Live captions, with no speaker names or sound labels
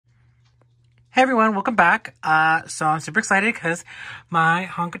Hey everyone, welcome back. So I'm super excited because my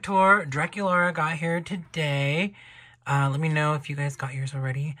Couture Draculaura got here today. Let me know if you guys got yours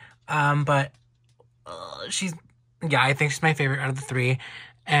already. But I think she's my favorite out of the three.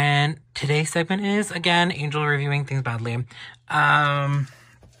 And today's segment is, again, Angel reviewing things badly.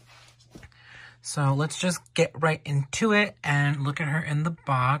 So let's just get right into it and look at her in the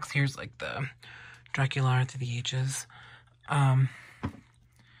box. Here's like the Draculaura to the ages.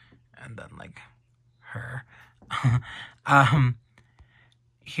 And then like her.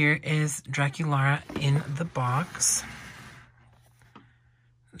 Here is Draculaura in the box.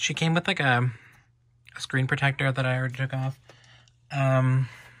 She came with like a screen protector that I already took off. There's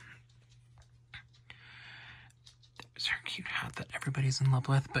her cute hat that everybody's in love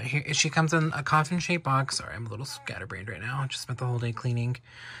with. But here she comes in a coffin-shaped box. Sorry, I'm a little scatterbrained right now. I just spent the whole day cleaning.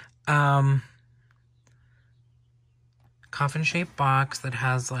 Coffin-shaped box that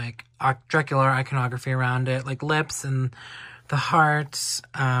has like Draculaura iconography around it, like lips and the hearts.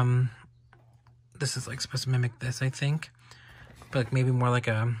 This is like supposed to mimic this, I think, but like maybe more like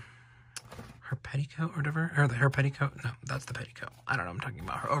her petticoat or whatever, or her petticoat. No, that's the petticoat. I don't know. I'm talking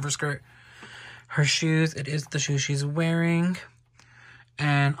about her overskirt. Her shoes. It is the shoes she's wearing.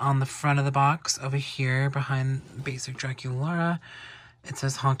 And on the front of the box over here, behind basic Draculaura, it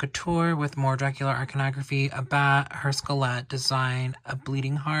says Couture with more Draculaura iconography, a bat, her skelet design, a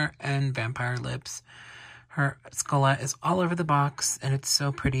bleeding heart, and vampire lips. Her skelet is all over the box, and it's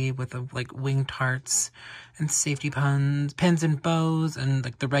so pretty with the like winged hearts and safety pins and bows, and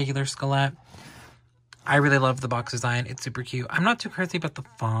like the regular skelet. I really love the box design. It's super cute. I'm not too crazy about the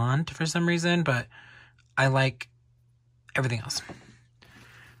font for some reason, but I like everything else.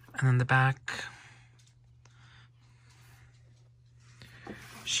 And then the back.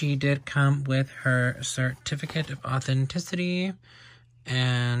 She did come with her certificate of authenticity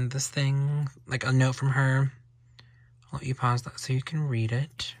and this thing, like a note from her. I'll let you pause that so you can read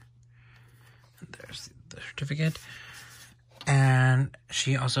it. And there's the certificate. And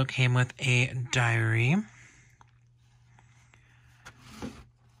she also came with a diary.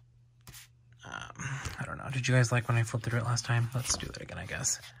 I don't know. Did you guys like when I flipped through it last time? Let's do that again, I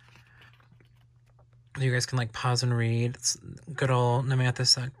guess. You guys can like pause and read. It's good old Namantha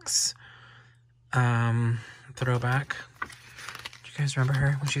Sex throwback. Do you guys remember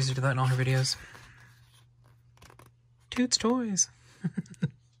her when she used to do that in all her videos? Toots Toys.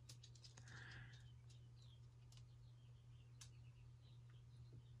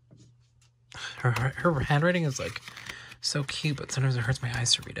 her handwriting is like so cute, but sometimes it hurts my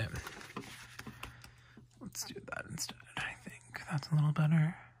eyes to read it. Let's do that instead. I think that's a little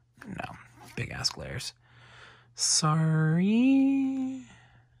better. No. Big ass glares. Sorry.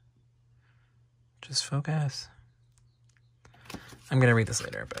 Just focus. I'm gonna read this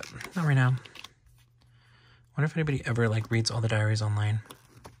later, but not right now. I wonder if anybody ever like reads all the diaries online.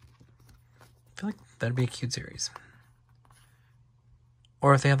 I feel like that'd be a cute series.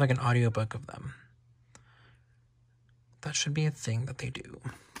 Or if they have like an audiobook of them. That should be a thing that they do.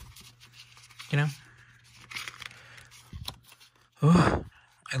 You know? Ooh.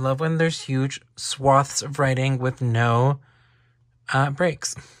 I love when there's huge swaths of writing with no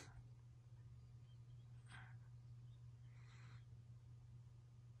breaks.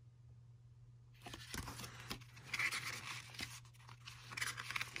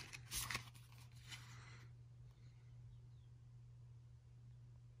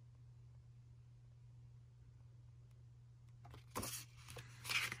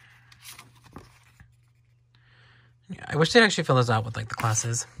 Yeah, I wish they'd actually fill this out with like the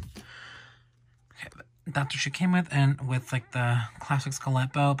classes. Okay, that's what she came with, and with like the classic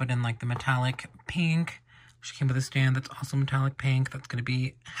skelet bow, but in like the metallic pink. She came with a stand that's also metallic pink. That's gonna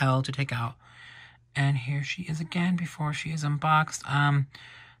be hell to take out. And here she is again before she is unboxed.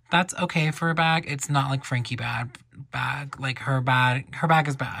 That's okay for a bag. It's not like Frankie bag. Like her bag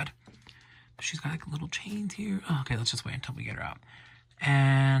is bad. She's got like little chains here. Oh, okay, let's just wait until we get her out.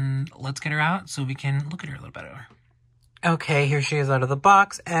 And let's get her out so we can look at her a little better. Okay, here she is out of the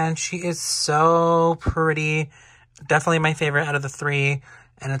box, and she is so pretty. Definitely my favorite out of the three,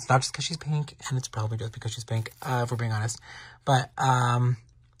 and it's not just because she's pink, and it's probably just because she's pink, if we're being honest. But I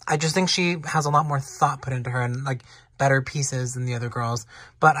just think she has a lot more thought put into her, and like better pieces than the other girls.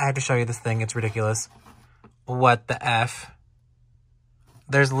 But I had to show you this thing. It's ridiculous. What the F?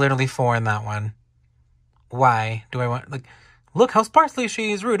 There's literally 4 in that one. Why do I want, like, look how sparsely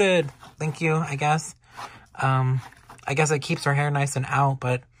she's rooted. Thank you, I guess. I guess it keeps her hair nice and out,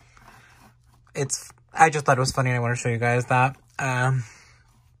 but I just thought it was funny and I want to show you guys that.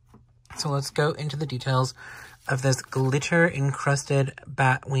 So let's go into the details of this glitter encrusted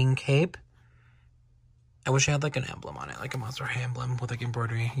bat wing cape. wish I had like an emblem on it, like a Monster High emblem with like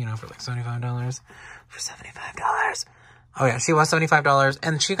embroidery, you know, for like $75. For $75. Oh yeah, she was $75,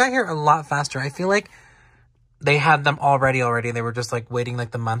 and she got here a lot faster. I feel like they had them already. They were just like waiting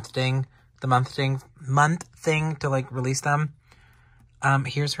like the month thing to like release them.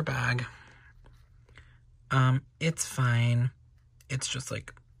 Here's her bag. It's fine. It's just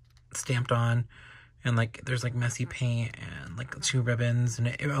like stamped on, and like there's like messy paint and like 2 ribbons, and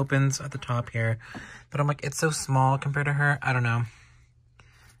it opens at the top here. But I'm like, it's so small compared to her. I don't know.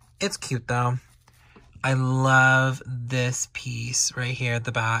 It's cute though. I love this piece right here at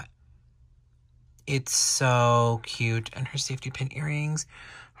the back. It's so cute. And her safety pin earrings.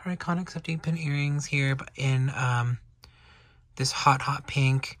 Her iconic safety pin earrings here, but in this hot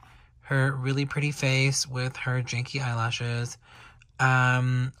pink. Her really pretty face with her janky eyelashes.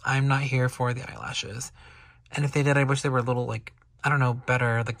 I'm not here for the eyelashes. And if they did, I wish they were a little, like, I don't know,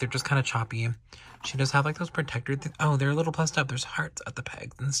 better. Like, they're just kind of choppy. She does have, like, those protector things. Oh, they're a little plussed up. There's hearts at the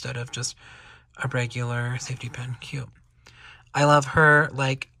pegs instead of just a regular safety pin. Cute. I love her,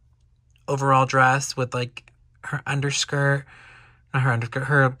 like, overall dress with, like, her underskirt. Not her underskirt.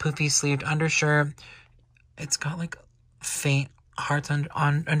 Her poofy sleeved undershirt. It's got, like, faint hearts on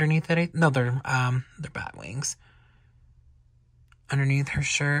underneath it. No, they're bat wings. Underneath her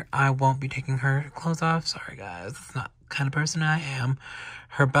shirt. I won't be taking her clothes off. Sorry, guys. That's not the kind of person I am.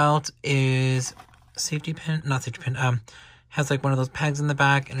 Her belt is not safety pin. Has like one of those pegs in the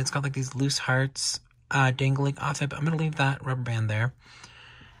back, and it's got like these loose hearts dangling off it, but I'm gonna leave that rubber band there.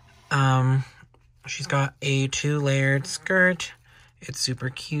 She's got a 2-layered skirt. It's super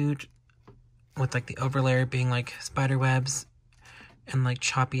cute with like the overlayer being like spider webs and like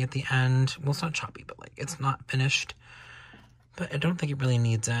choppy at the end. Well, it's not choppy, but like it's not finished, but I don't think it really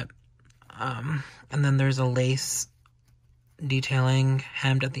needs it. And then there's a lace detailing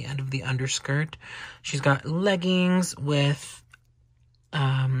hemmed at the end of the underskirt. She's got leggings with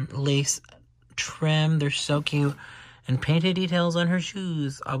lace trim. They're so cute. And painted details on her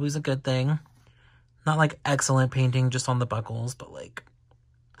shoes. Always a good thing. Not like excellent painting just on the buckles, but like,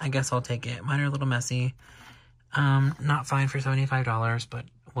 I guess I'll take it. Mine are a little messy. Not fine for $75, but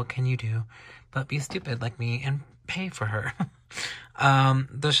what can you do? But be stupid like me and pay for her.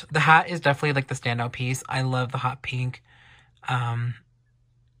 The hat is definitely like the standout piece. I love the hot pink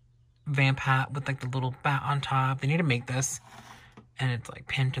vamp hat with like the little bat on top. They need to make this, and it's like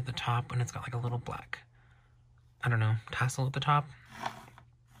pinned to the top, and it's got like a little black, I don't know, tassel at the top.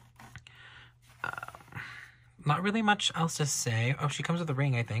 Not really much else to say. Oh, she comes with a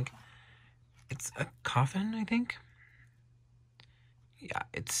ring, I think. It's a coffin, I think. Yeah,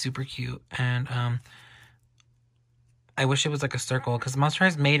 it's super cute. And I wish it was like a circle, because Monster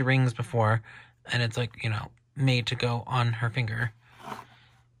High's made rings before, and it's like, you know, made to go on her finger.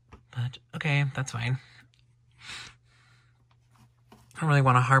 But okay, that's fine. I don't really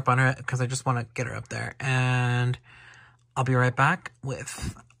want to harp on her because I just want to get her up there. And I'll be right back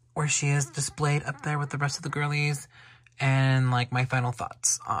with where she is displayed up there with the rest of the girlies and like my final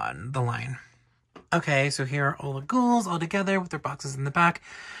thoughts on the line. Okay, so here are all the ghouls all together with their boxes in the back.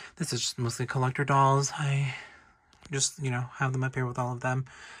 This is just mostly collector dolls. I just, you know, have them up here with all of them.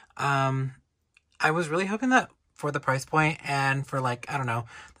 I was really hoping that for the price point and for like, I don't know,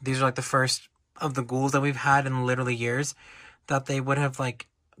 these are like the first of the ghouls that we've had in literally years, that they would have like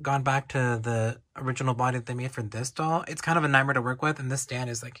gone back to the original body that they made for this doll. It's kind of a nightmare to work with, and this stand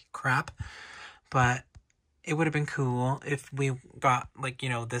is like crap, but it would have been cool if we got like, you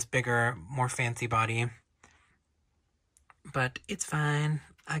know, this bigger, more fancy body. But it's fine,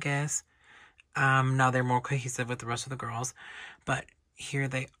 I guess. Now they're more cohesive with the rest of the girls, but here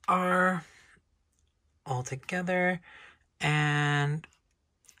they are all together, and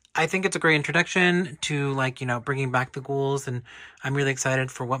I think it's a great introduction to, like, you know, bringing back the ghouls, and I'm really excited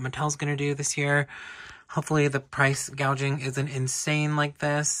for what Mattel's going to do this year. Hopefully the price gouging isn't insane like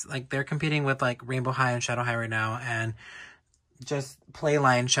this. Like, they're competing with, like, Rainbow High and Shadow High right now, and just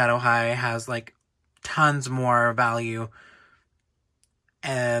Playline Shadow High has, like, tons more value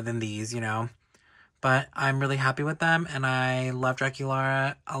than these, you know. But I'm really happy with them, and I love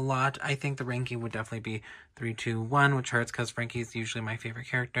Draculaura a lot. I think the ranking would definitely be 3, 2, 1, which hurts because Frankie's usually my favorite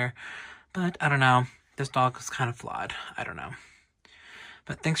character. But I don't know. This dog is kind of flawed. I don't know.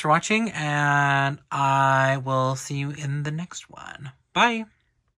 But thanks for watching, and I will see you in the next one. Bye!